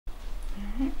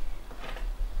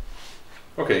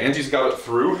Okay, Angie's got it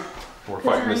through. We're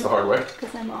fighting this the hard way.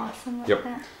 Because I'm awesome like yep.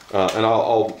 that. And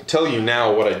I'll tell you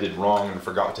now what I did wrong and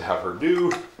forgot to have her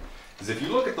do. Is if you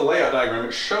look at the layout diagram,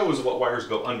 it shows what wires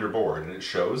go under board, and it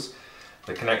shows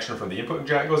the connection from the input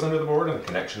jack goes under the board and the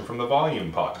connection from the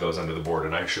volume pot goes under the board,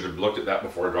 and I should have looked at that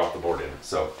before I dropped the board in.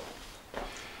 So,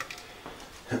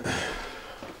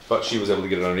 but she was able to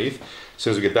get it underneath. As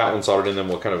soon as we get that one soldered in, then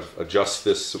we'll kind of adjust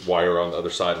this wire on the other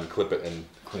side and clip it and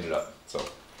clean it up. So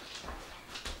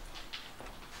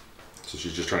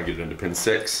she's just trying to get it into pin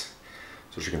 6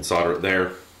 so she can solder it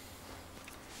there,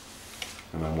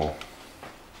 and then we'll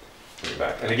bring it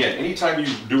back. And again, anytime you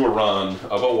do a run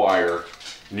of a wire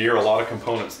near a lot of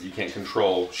components that you can't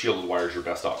control, shielded wire is your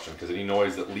best option, because any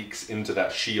noise that leaks into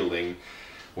that shielding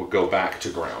will go back to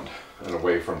ground and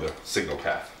away from the signal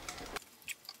path.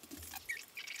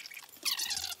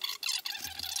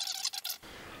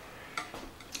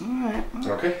 Alright.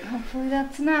 Okay. Hopefully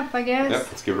that's enough, I guess. Yep,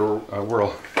 let's give it a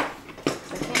whirl.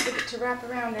 I can't get it to wrap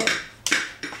around it.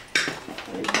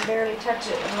 You can barely touch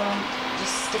it, and we'll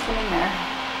just stick them in there.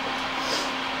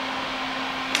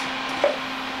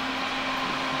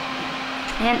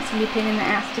 And it's going to be a pain in the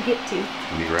ass to get to.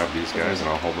 Let me grab these guys and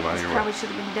I'll hold them out of your way. Probably should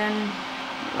have been done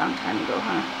a long time ago,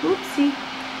 huh? Oopsie.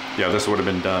 Yeah, this would have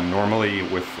been done normally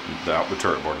without the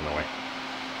turret board in the way.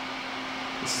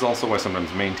 This is also why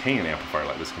sometimes maintaining an amplifier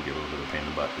like this can be a little bit of a pain in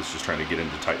the butt. It's just trying to get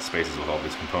into tight spaces with all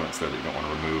these components there that you don't want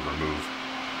to remove or move.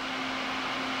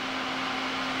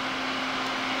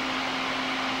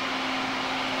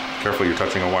 Careful, you're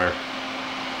touching a wire.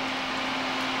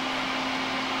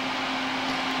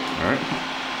 Alright,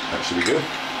 that should be good.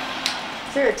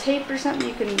 Is there a tape or something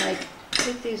you can like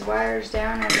put these wires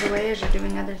down out of the way as you're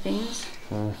doing other things?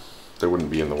 Well, they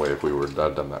wouldn't be in the way if we were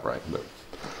done that right. But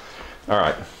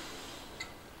alright.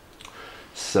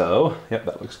 So, yep,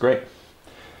 that looks great.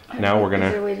 Now we're gonna...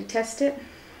 Is there a way to test it?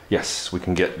 Yes, we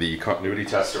can get the continuity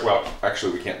tester. Well,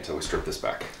 actually we can't until we strip this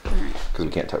back, because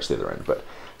we can't touch the other end. But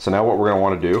so now what we're gonna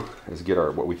want to do is get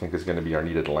our what we think is going to be our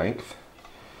needed length,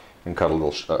 and cut a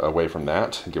little away from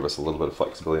that, and give us a little bit of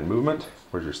flexibility and movement.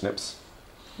 Where's your snips?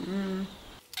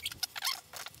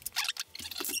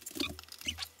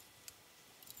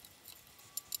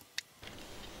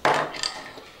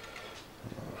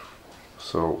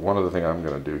 So one other thing I'm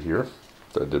going to do here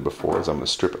that I did before is I'm going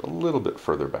to strip it a little bit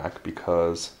further back,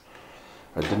 because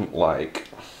I didn't like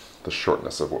the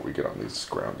shortness of what we get on these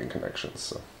grounding connections.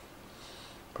 So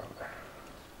about there.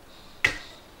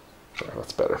 There,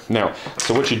 that's better. Now,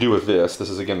 so what you do with this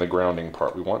is again the grounding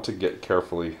part. We want to get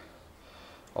carefully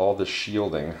all the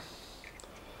shielding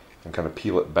and kind of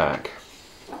peel it back.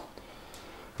 And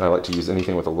I like to use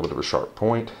anything with a little bit of a sharp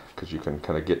point, because you can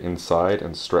kind of get inside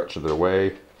and stretch it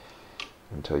away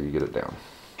until you get it down.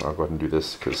 I'll go ahead and do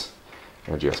this because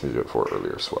Angie asked me to do it for her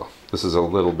earlier as well. This is a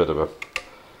little bit of a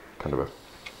kind of a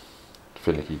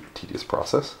finicky, tedious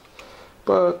process,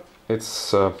 but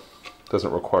it's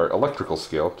doesn't require electrical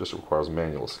skill, just requires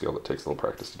manual skill that takes a little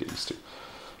practice to get used to.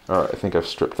 All right, I think I've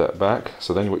stripped that back.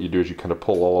 So then what you do is you kind of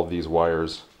pull all of these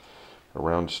wires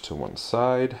around to one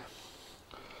side.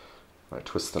 I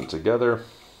twist them together.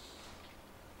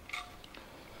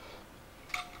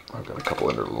 I've got a couple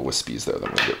under little wispies there that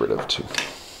I'm going to get rid of too.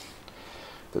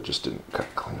 That just didn't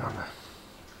cut clean on there.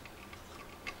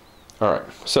 Alright,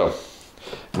 so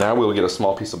now we'll get a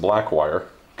small piece of black wire,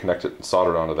 connect it and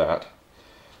solder it onto that.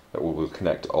 That will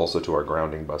connect also to our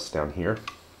grounding bus down here.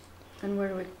 And where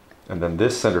do we... And then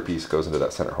this centerpiece goes into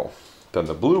that center hole. Then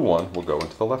the blue one will go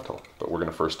into the left hole. But we're going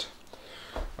to first...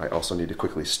 I also need to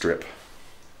quickly strip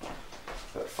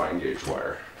that fine gauge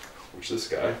wire, which this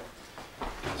guy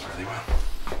does really well.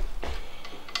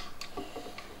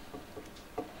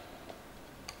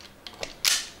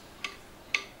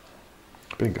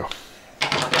 Bingo.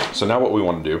 So now what we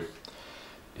want to do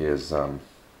is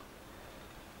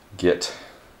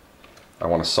I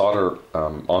want to solder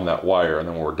on that wire, and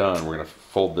then when we're done, we're going to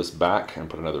fold this back and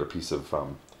put another piece of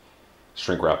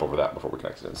shrink wrap over that before we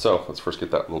connect it in. So let's first get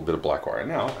that little bit of black wire.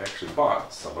 Now I actually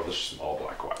bought some of the small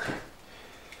black wire.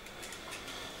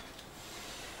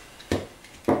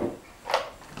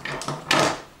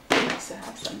 So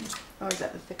have some. Oh, is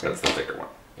that the thicker? That's the thicker one.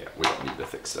 Yeah, we don't need the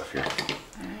thick stuff here. All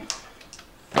right.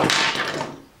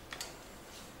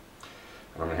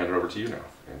 I'm going to hand it over to you now,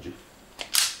 Angie.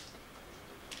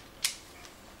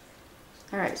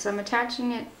 All right, so I'm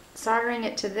attaching it, soldering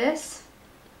it to this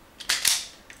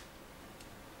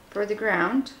for the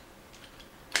ground.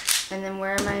 And then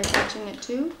where am I attaching it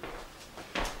to?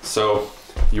 So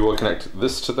you will connect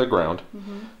this to the ground.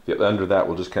 The under that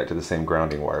will just connect to the same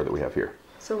grounding wire that we have here.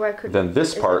 So why could then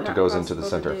this part goes into the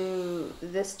center. Do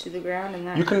this to the ground and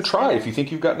that. You can try if you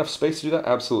think you've got enough space to do that.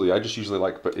 Absolutely. I just usually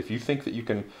like, but if you think that you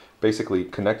can basically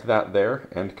connect that there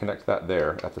and connect that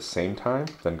there at the same time,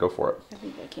 then go for it. I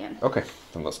think I can. Okay,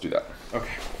 then let's do that.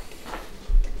 Okay.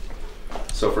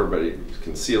 So for everybody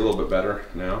can see a little bit better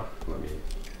now, let me.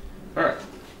 All right.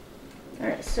 All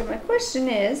right. So my question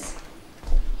is,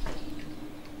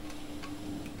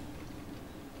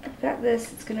 I've got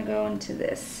this. It's gonna go into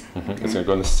this. It's gonna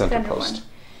go in the center Fender post. one.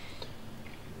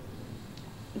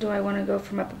 Do I want to go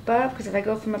from up above? Because if I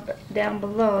go from up down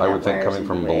below, I would think coming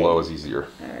from below is easier.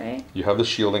 All right. You have the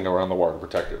shielding around the wire to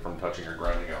protect it from touching or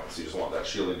grounding out. So you just want that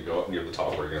shielding to go up near the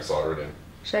top where you're going to solder it in.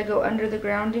 Should I go under the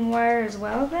grounding wire as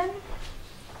well then?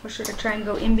 Or should I try and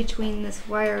go in between this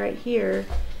wire right here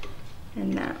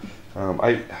and that?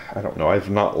 I don't know. I've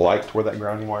not liked where that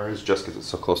grounding wire is just because it's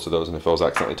so close to those, and if those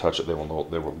accidentally touch it, they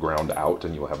will ground out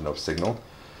and you will have no signal.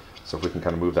 So if we can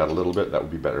kind of move that a little bit, that would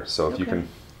be better. So if you can.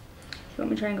 You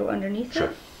want me to try and go underneath Sure.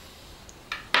 it?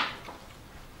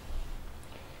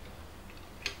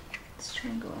 Let's try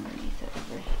and go underneath it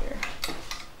over here.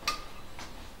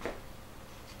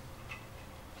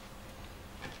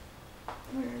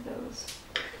 Where are those?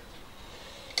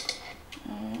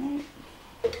 Alright.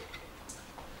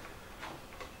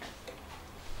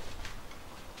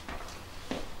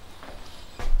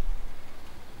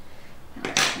 Now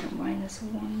I'm gonna wind this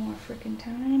one more frickin'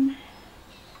 time.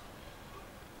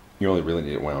 You only really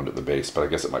need it wound at the base, but I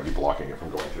guess it might be blocking it from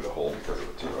going through the hole because of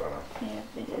it too. I don't know. Yeah,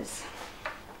 it is.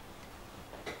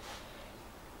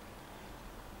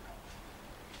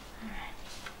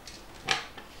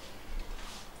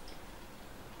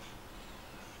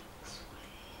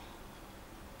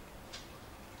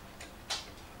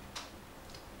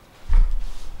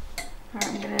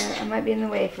 Alright, I might be in the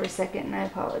way for a second and I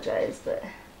apologize, but.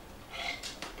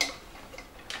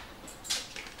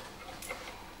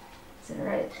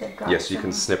 Right, yes, you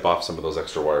can snip off some of those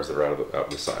extra wires that are out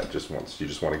the side. Just once, you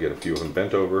just want to get a few of them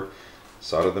bent over,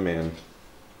 solder them in,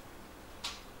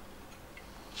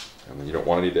 and then you don't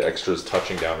want any of the extras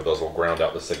touching down, or those will ground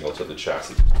out the signal to the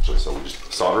chassis. So we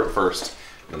just solder it first,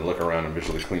 and then look around and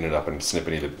visually clean it up and snip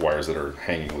any of the wires that are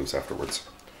hanging loose afterwards.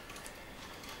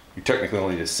 You technically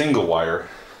only need a single wire,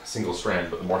 single strand,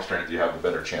 but the more strands you have, the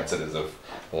better chance it is of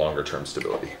longer term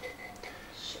stability.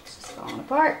 Shit's just falling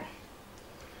apart.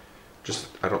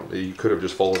 You could have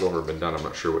just folded over and been done. I'm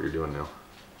not sure what you're doing now.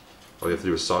 All you have to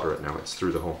do is solder it now. It's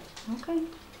through the hole. Okay.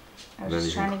 I was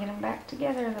just trying to get them back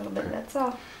together a little bit, that's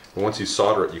all. But once you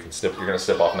solder it, you can snip. You're going to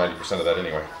snip off 90% of that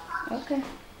anyway. Okay.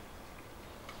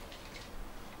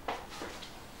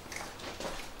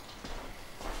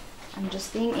 I'm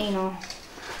just being anal.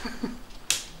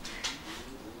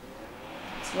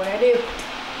 That's what I do.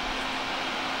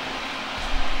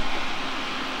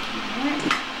 All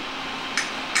right.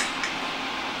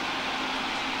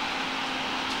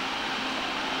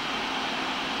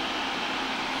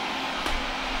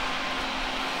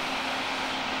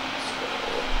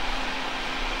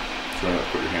 Try not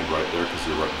to put your hand right there because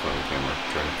you're right in front of the camera.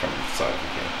 Try to come to the side if you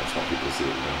can. I just want people to see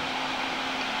what you're doing.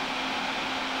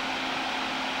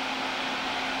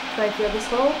 Do I feel this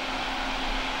hole?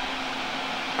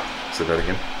 Say that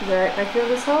again. Is that right if I feel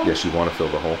this hole? Yes, you want to fill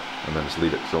the hole, and then just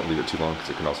leave it. Don't leave it too long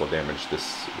because it can also damage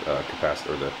this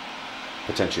capacitor or the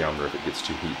potentiometer if it gets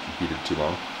too heated too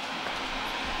long.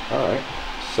 All right,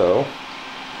 so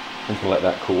we can let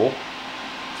that cool,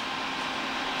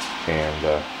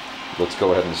 and let's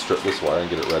go ahead and strip this wire and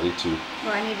get it ready to.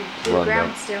 Well, I need to do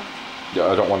ground still. Yeah,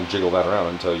 I don't want to jiggle that around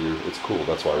until it's cool.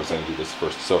 That's why I was saying do this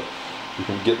first. So you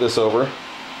can get this over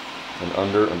and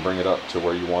under and bring it up to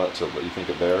where you want it to, let you think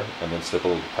it there, and then stip a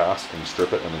little past and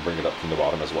strip it, and then bring it up from the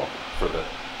bottom as well.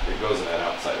 It goes in that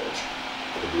outside edge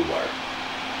for the blue wire.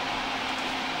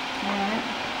 Alright.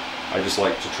 I just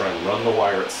like to try and run the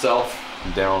wire itself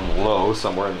down low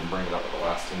somewhere and then bring it up at the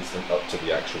last instant up to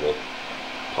the actual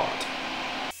pot.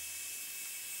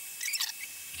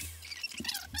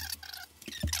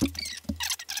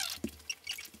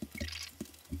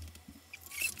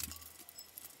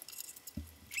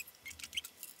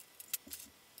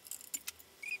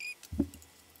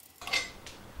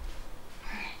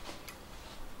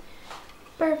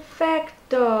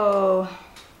 Perfecto.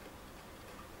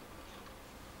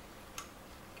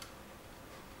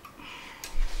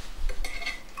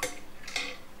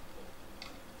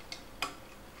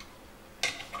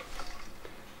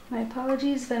 My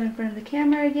apologies if I'm in front of the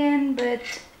camera again, but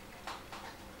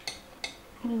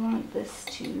we want this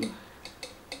to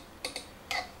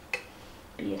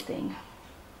be a thing.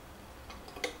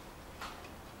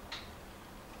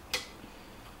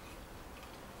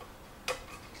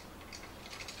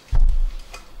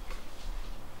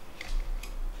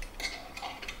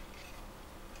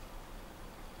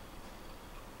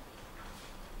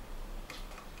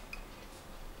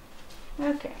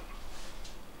 Okay.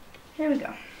 Here we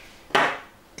go.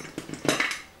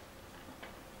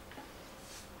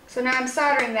 So now I'm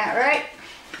soldering that, right?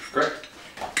 Correct.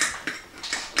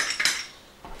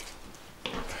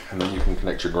 And then you can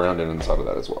connect your ground in inside of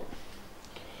that as well.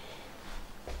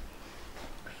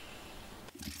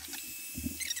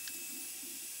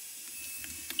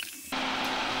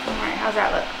 Alright, how's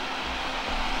that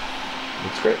look?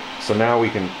 Looks great. So now we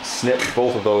can snip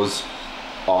both of those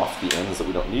off the ends that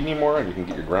we don't need anymore, and you can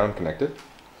get your ground connected.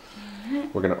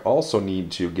 We're going to also need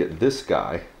to get this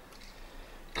guy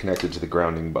connected to the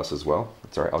grounding bus as well.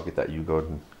 It's alright, I'll get that. You go ahead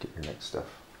and get your next stuff,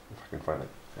 if I can find it.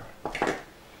 Yeah.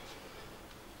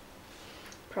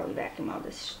 Probably vacuum all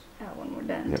this out when we're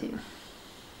done, too.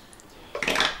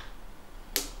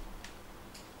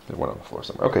 There's one on the floor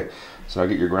somewhere. Okay, so now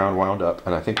get your ground wound up,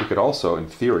 and I think we could also, in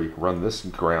theory, run this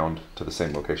ground to the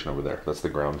same location over there. That's the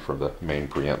ground from the main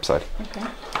preamp side. Okay.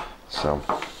 So,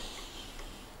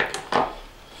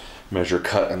 measure,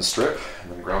 cut, and strip,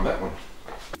 and then ground that one.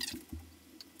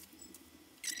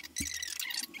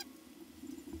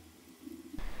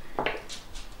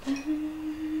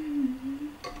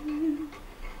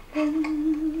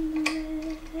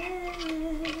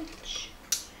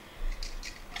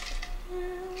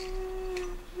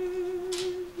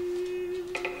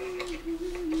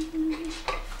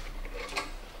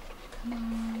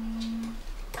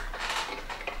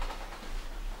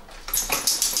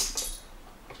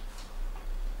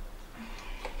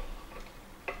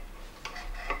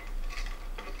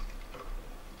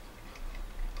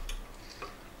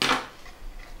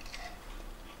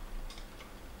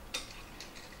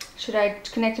 Should I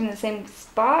connect them in the same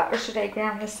spot, or should I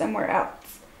ground this somewhere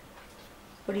else?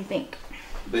 What do you think?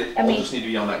 They all just need to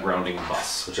be on that grounding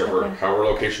bus, whichever, however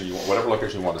location you want, whatever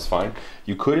location you want is fine.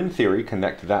 You could, in theory,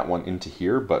 connect that one into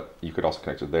here, but you could also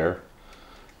connect it there,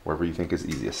 wherever you think is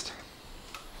easiest.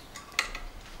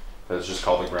 That's just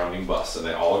called the grounding bus, and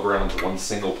they all ground to one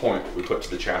single point that we put to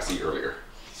the chassis earlier.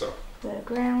 So The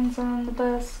grounds on the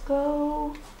bus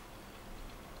go.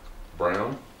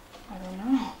 brown. I don't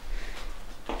know.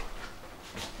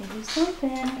 Maybe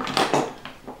something.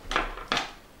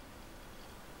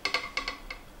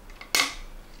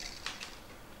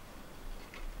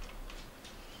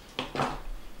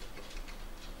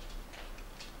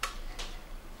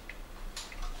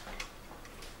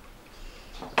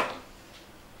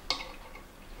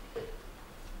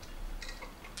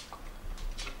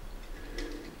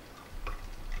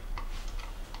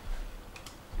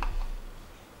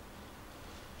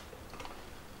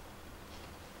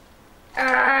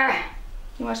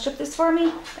 You want to strip this for me?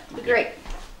 That'd be great.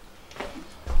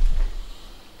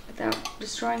 Without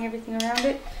destroying everything around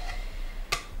it.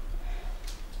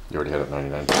 You already had it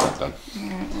 99% done.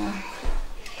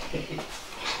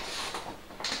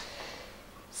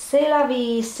 C'est la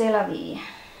vie, c'est la vie.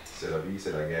 C'est la vie,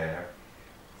 c'est la guerre.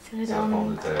 C'est la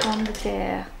pomme de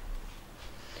terre.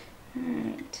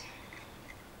 Alright.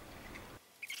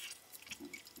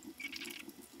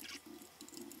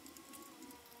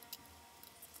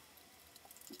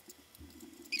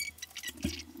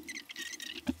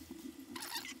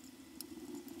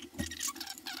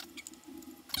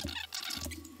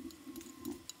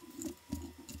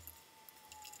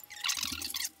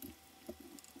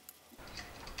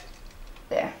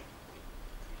 There.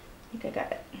 I think I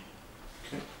got it.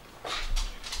 Okay.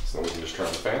 So we can just turn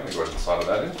on the fan and go ahead and solder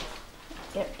that in.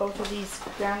 Get both of these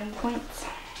grounding points.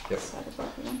 Yep. Solder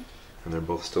both of them. And they're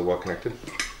both still well connected.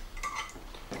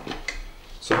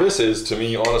 So this is, to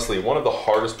me, honestly, one of the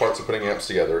hardest parts of putting amps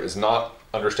together is not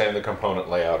understanding the component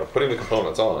layout or putting the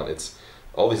components on. It's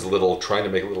all these little, trying to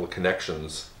make little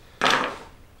connections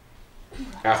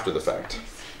after the fact.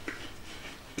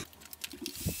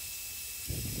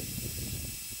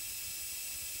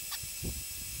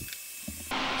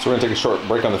 So we're going to take a short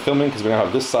break on the filming because we now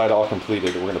have this side all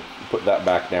completed. We're going to put that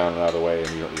back down and out of the way, and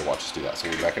you don't need to watch us do that. So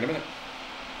we'll be back in a minute.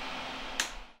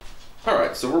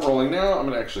 Alright, so we're rolling now. I'm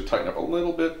going to actually tighten up a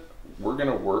little bit. We're going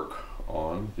to work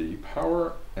on the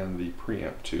power and the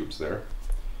preamp tubes there.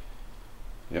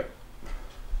 Yep.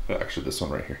 Actually, this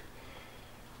one right here.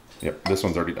 Yep, this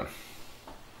one's already done.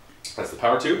 That's the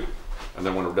power tube. And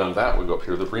then when we're done with that, we'll go up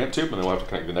here to the preamp tube, and then we'll have to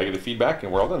connect the negative feedback,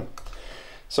 and we're all done.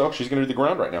 So she's going to do the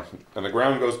ground right now. And the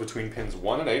ground goes between pins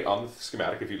 1 and 8 on the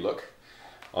schematic. If you look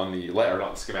on the layout, or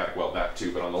not the schematic, well, that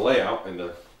too, but on the layout in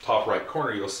the top right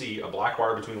corner, you'll see a black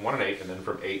wire between 1 and 8, and then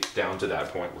from 8 down to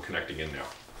that point, we're connecting in now.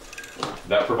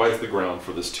 That provides the ground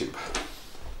for this tube.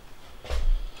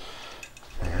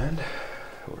 And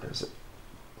where is it?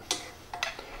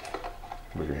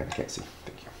 Move your hand, I can't see.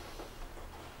 Thank you.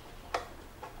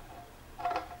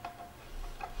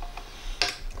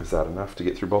 Is that enough to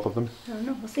get through both of them? I don't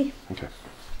know, we'll see. Okay.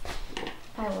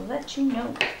 I will let you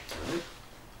know.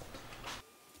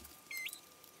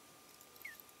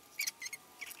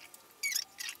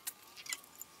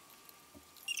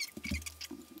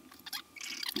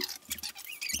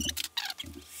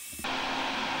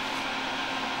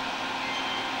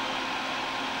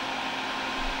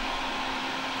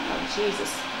 Oh, Jesus.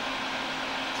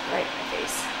 It's right in my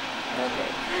face.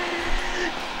 Okay.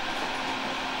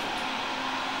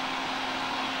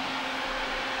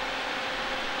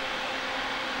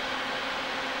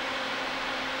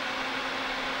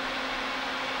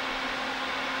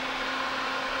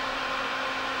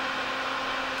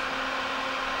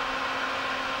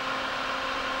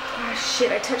 Oh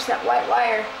shit, I touched that white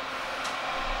wire.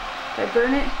 Did I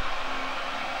burn it?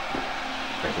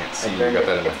 I can't see. You got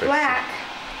that in my face. It's black.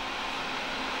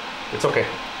 It's okay.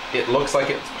 It looks like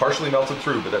it's partially melted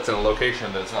through, but that's in a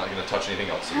location that it's not going to touch anything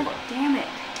else. God damn it.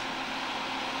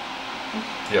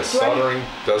 Yes, soldering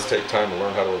does take time to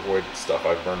learn how to avoid stuff.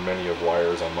 I've burned many of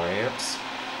wires on my amps.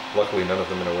 Luckily, none of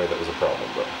them in a way that was a problem,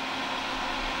 but.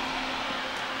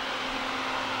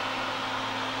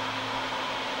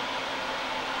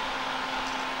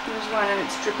 There's one and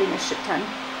it's dripping a shit ton.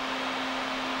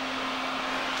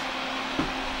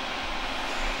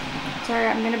 Sorry,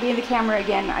 I'm going to be in the camera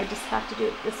again. I just have to do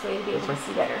it this way to be able to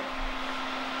see better.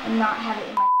 And not have it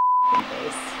in my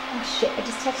face. Oh shit, I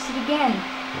just touched it again.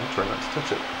 I'll try not to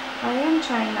touch it. I am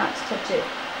trying not to touch it.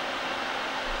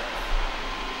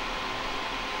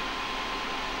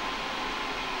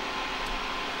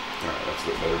 Alright, that's a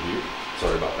bit better view.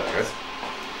 Sorry about that, guys.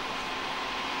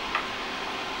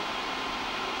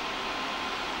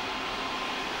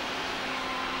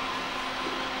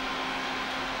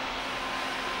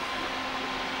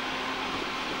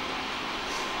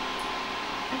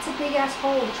 That's a big ass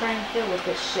hole to try and fill with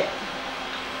this shit.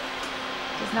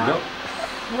 Does not. Nope.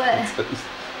 What?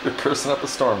 You're cursing up a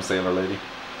storm, sailor lady.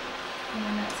 Am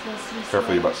I not supposed to be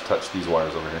Careful, you're slow? about to touch these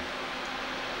wires over here.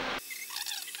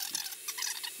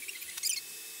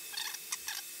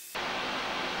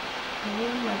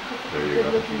 Oh, my perfectly There you go,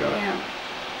 good looking you got it. amp.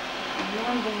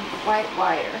 Beyond the white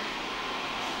wire.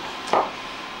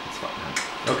 That's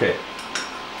fine. Okay.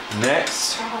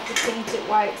 Next, I'll have to paint it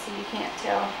white so you can't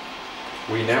tell.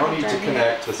 we now need to Right here.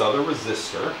 connect this other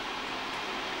resistor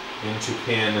into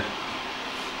pin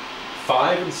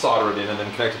 5 and solder it in, and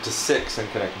then connect it to 6 and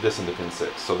connect this into pin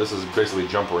 6. So this is basically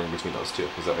jumpering between those two.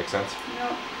 Does that make sense?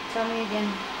 No, tell me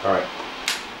again. All right.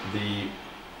 The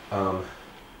oh,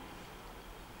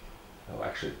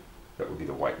 actually, that would be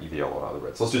the white, the yellow, not the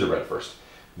red. So let's do the red first.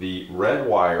 The red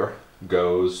wire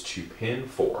goes to pin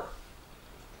 4,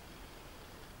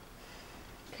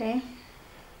 Okay,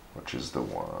 which is the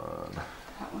one.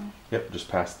 that one. Yep, just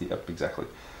past the up exactly.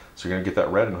 So you're gonna get that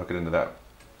red and hook it into that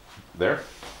there.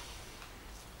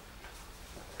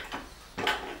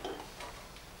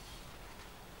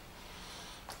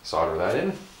 Solder that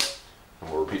in,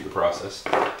 and we'll repeat the process.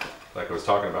 Like I was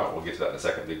talking about, we'll get to that in a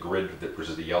second. The grid, which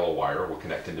is the yellow wire, will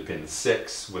connect into pin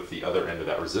 6 with the other end of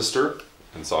that resistor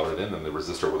and solder it in, and the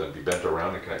resistor will then be bent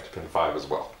around and connect to pin 5 as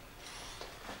well.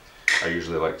 I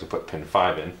usually like to put pin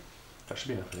 5 in. That should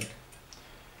be enough, I think.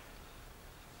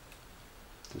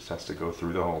 Just has to go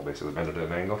through the hole, basically bend it at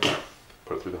an angle,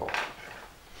 put it through the hole.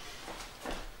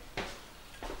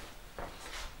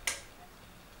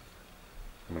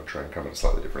 I'm going to try and come at a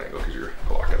slightly different angle because you're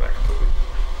blocking that completely.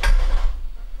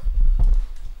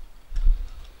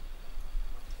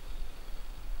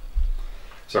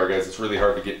 Sorry guys, it's really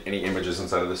hard to get any images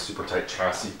inside of this super tight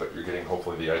chassis, but you're getting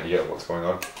hopefully the idea of what's going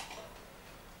on.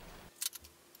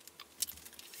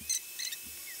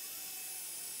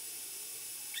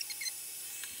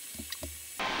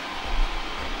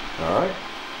 Alright,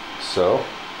 so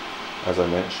as I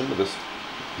mentioned, this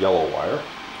yellow wire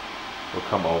will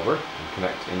come over and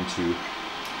connect into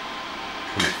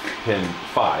pin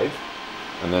 5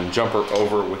 and then jumper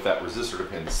over with that resistor to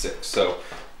pin 6. So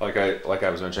like I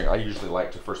was mentioning, I usually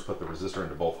like to first put the resistor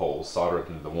into both holes, solder it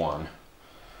into the one.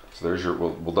 So there's your,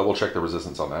 we'll double check the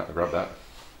resistance on that. I'll grab that.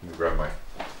 Let me grab my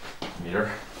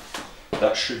meter.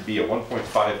 That should be a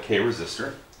 1.5K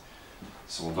resistor.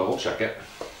 So we'll double check it.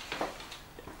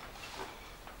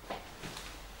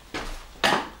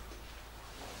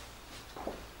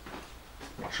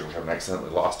 Make sure we haven't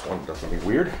accidentally lost one, done something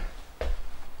weird.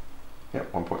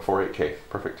 Yep, 1.48K,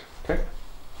 perfect, okay.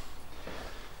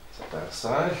 Set that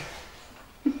aside.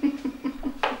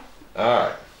 All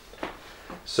right,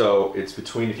 so it's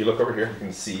between, if you look over here, you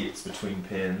can see it's between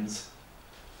pins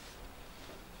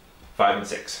 5 and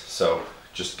 6. So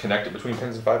just connect it between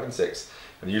pins 5 and 6.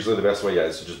 And usually the best way,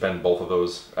 is to just bend both of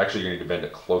those. Actually, you need to bend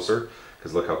it closer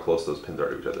because look how close those pins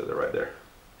are to each other. They're right there.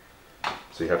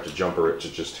 So you have to jumper it to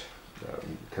just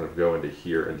kind of go into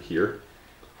here and here.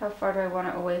 How far do I want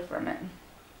it away from it?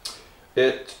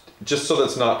 It just so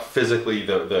that's not physically you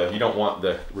don't want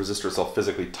the resistor itself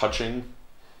physically touching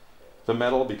the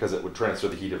metal, because it would transfer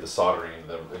the heat of the soldering in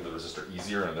the resistor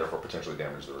easier and therefore potentially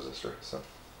damage the resistor. So.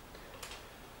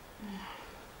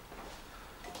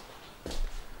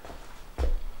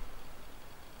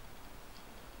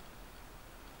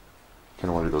 Kind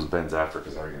of want to do those bends after,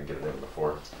 because how are you going to get it in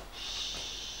before?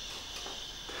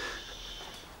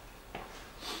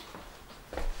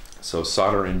 So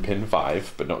solder in pin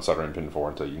 5, but don't solder in pin 4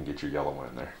 until you can get your yellow one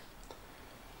in there.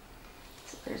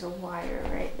 So there's a wire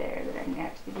right there that I'm going to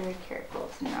have to be very careful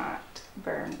to not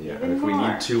burn. Yeah, even and if we more.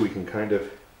 need to, we can kind of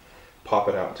pop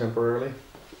it out temporarily.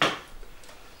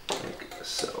 Like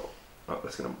so. Oh,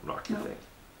 that's going to knock your thing.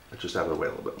 Just out of the way a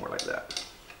little bit more like that.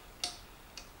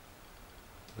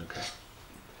 Okay.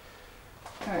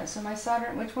 Alright, so my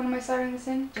soldering, which one am I soldering this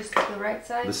in? Just the right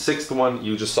side? The 6th one,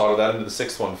 you just solder that into the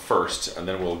 6th one first, and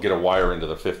then we'll get a wire into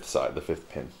the 5th side, the 5th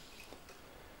pin.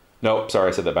 Nope, sorry,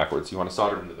 I said that backwards. You want to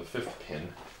solder it into the 5th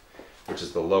pin, which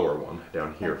is the lower one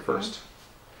down here first.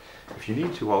 If you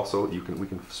need to also, we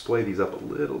can splay these up a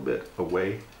little bit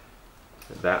away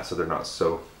from that so they're not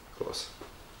so close.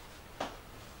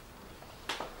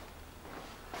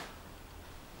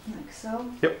 Like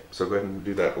so? Yep, so go ahead and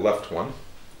do that left one.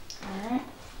 Alright.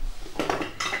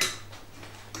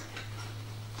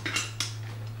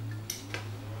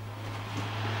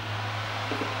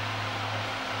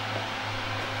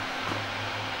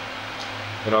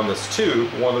 And on this too,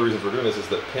 one of the reasons we're doing this is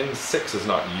that pin 6 is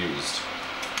not used.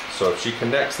 So if she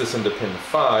connects this into pin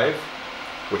 5,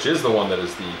 which is the one that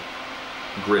is the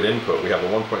grid input, we have a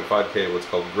 1.5K what's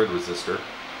called grid resistor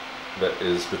that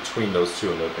is between those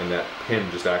two, and that pin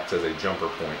just acts as a jumper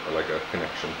point, or like a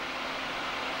connection.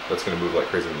 That's going to move like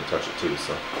crazy when you touch it too,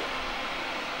 so.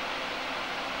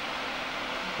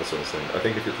 That's what I was saying. I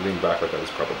think if you lean back like that is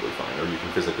probably fine, or you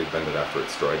can physically bend it after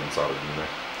it's dried and soldered in there.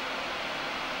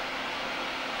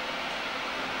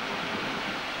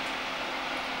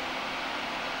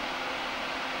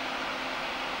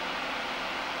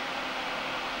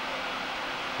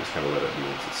 Just kind of let it be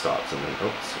once it stops, and then,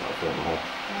 oops, I'll fill in the hole.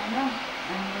 I know.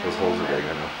 Those holes are big,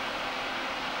 I know.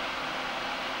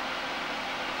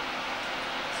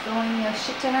 It's going a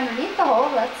shit ton underneath the hole.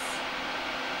 That's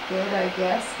good, I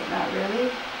guess, but not really.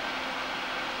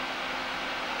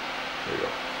 There you go.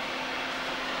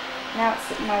 Now it's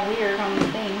sitting all weird on the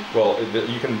thing. Well,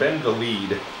 you can bend the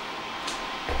lead.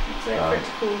 It's for it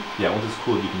to cool. Yeah, once it's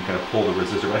cooled, you can kind of pull the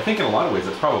resistor. But I think in a lot of ways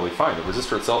that's probably fine. The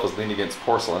resistor itself is leaning against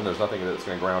porcelain. There's nothing that it's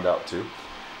going to ground out to.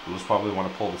 You'll just probably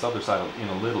want to pull this other side in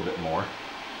a little bit more.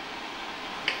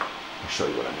 I'll show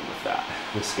you what I mean with that.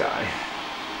 This guy,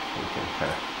 we can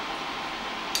kind of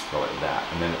go like that,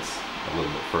 and then it's a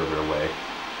little bit further away.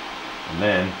 And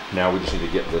then, now we just need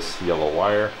to get this yellow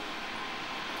wire,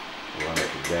 run it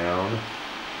down,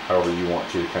 however you want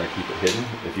to kind of keep it hidden.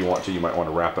 If you want to, you might want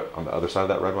to wrap it on the other side of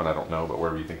that red one, I don't know, but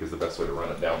wherever you think is the best way to run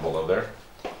it down below there.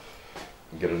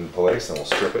 And get it into place, and we'll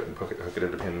strip it and hook it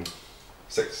into pin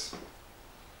 6.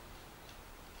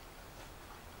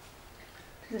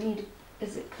 Does it need to,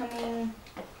 is it coming?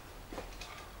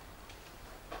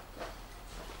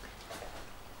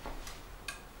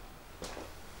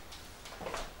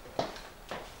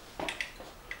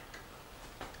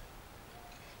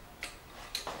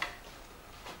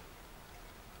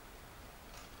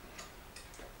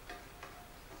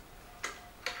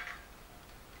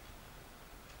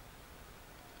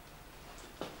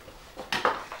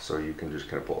 So you can just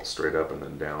kind of pull it straight up and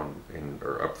then down in,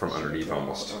 or up from underneath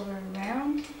almost. Over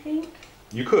around, I think.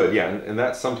 You could, yeah, and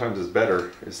that sometimes is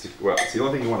better. Well, it's the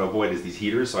only thing you want to avoid is these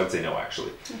heaters, so I'd say no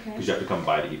actually. Okay. Because you have to come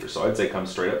by the heater. So I'd say come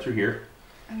straight up through here,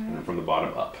 and then from the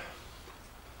bottom up.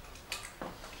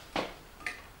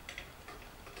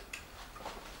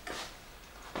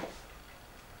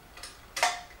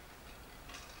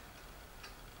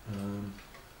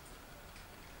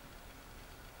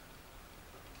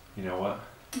 You know what?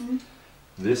 Mm-hmm.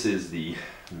 This is the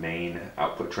main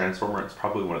output transformer. It's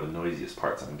probably one of the noisiest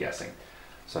parts, I'm guessing.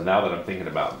 So now that I'm thinking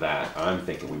about that, I'm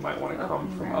thinking we might want to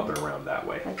come from up and around that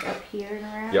way. Like up here and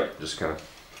around? Yep, just kind of.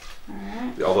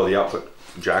 Alright. Although the output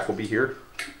jack will be here.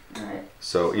 Alright.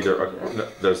 So either, no,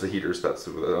 there's the heaters, that's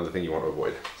the other thing you want to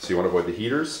avoid. So you want to avoid the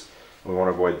heaters, and we want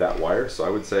to avoid that wire. So I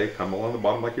would say come along the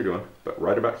bottom like you're doing, but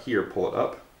right about here, pull it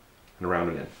up and around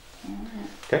and in. Alright.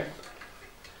 Okay?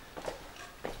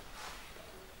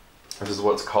 This is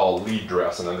what's called lead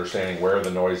dress and understanding where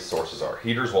the noise sources are.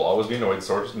 Heaters will always be a noise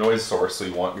source, so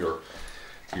you want your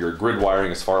your grid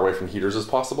wiring as far away from heaters as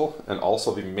possible, and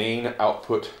also the main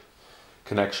output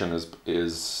connection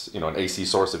is an AC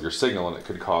source of your signal, and it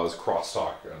could cause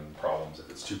crosstalk and problems if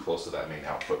it's too close to that main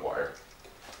output wire.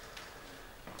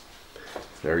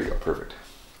 There you go, perfect.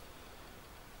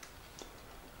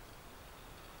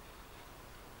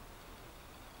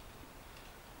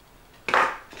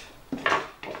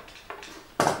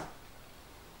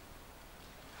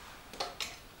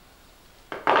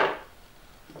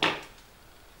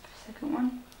 Second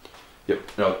one? Yep,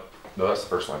 no, that's the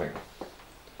first one, I think.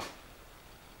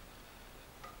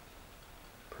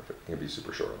 Perfect, it can be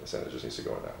super short on this end, it just needs to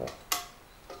go in that hole.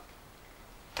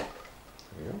 There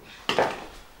you go.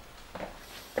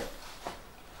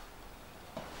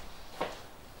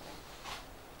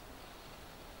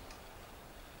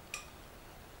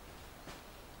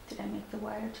 Did I make the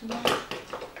wire too long?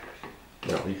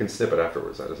 No, you can snip it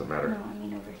afterwards, that doesn't matter. No, I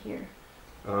mean over here.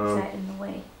 Is that in the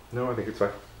way? No, I think it's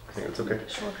fine. I think it's okay.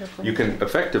 Shorter for You can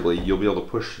effectively, you'll be able to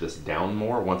push this down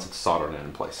more once it's soldered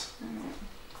in place.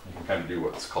 You can kind of do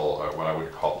what's called, what I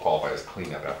would qualify as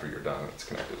cleanup after you're done and it's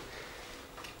connected.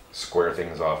 Square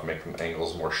things off, make the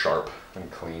angles more sharp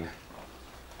and clean.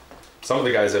 Some of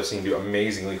the guys I've seen do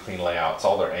amazingly clean layouts.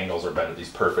 All their angles are bent at these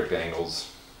perfect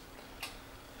angles.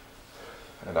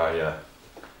 And I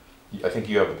think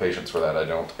you have the patience for that, I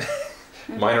don't.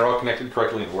 Mine are all connected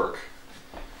correctly and work.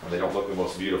 And they don't look the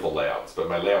most beautiful layouts, but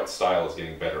my layout style is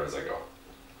getting better as I go.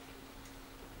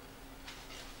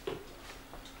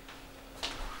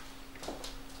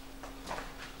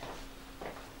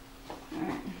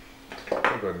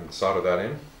 I'll go ahead and solder that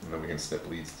in, and then we can snip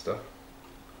leads and stuff.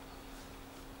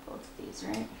 Both of these,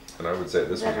 right? And I would say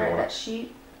this one's going. That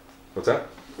sheet? What's that?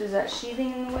 Is that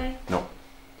sheathing in the way? No.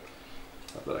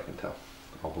 Not that I can tell.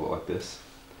 I'll blow it like this,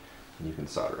 and you can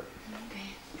solder it. Okay.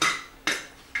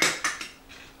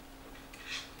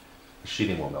 The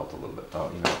sheeting will melt a little bit. Oh,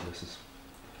 this is...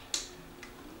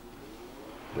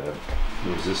 The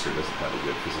resistor doesn't have a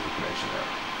good physical connection there.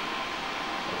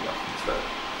 There we go. It's better.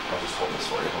 I'll just hold this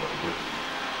for you. Hold it here.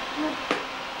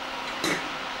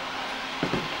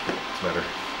 It's better.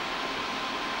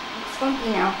 It's funky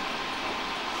now.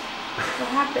 What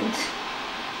happened?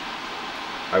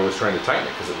 I was trying to tighten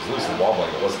it because it was loose and wobbling.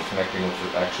 It wasn't connecting with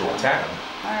the actual tab.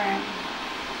 Alright.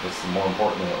 That's more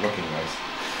important than it looking nice.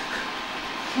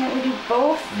 Can't we do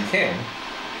both? You can.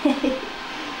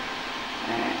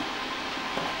 Alright.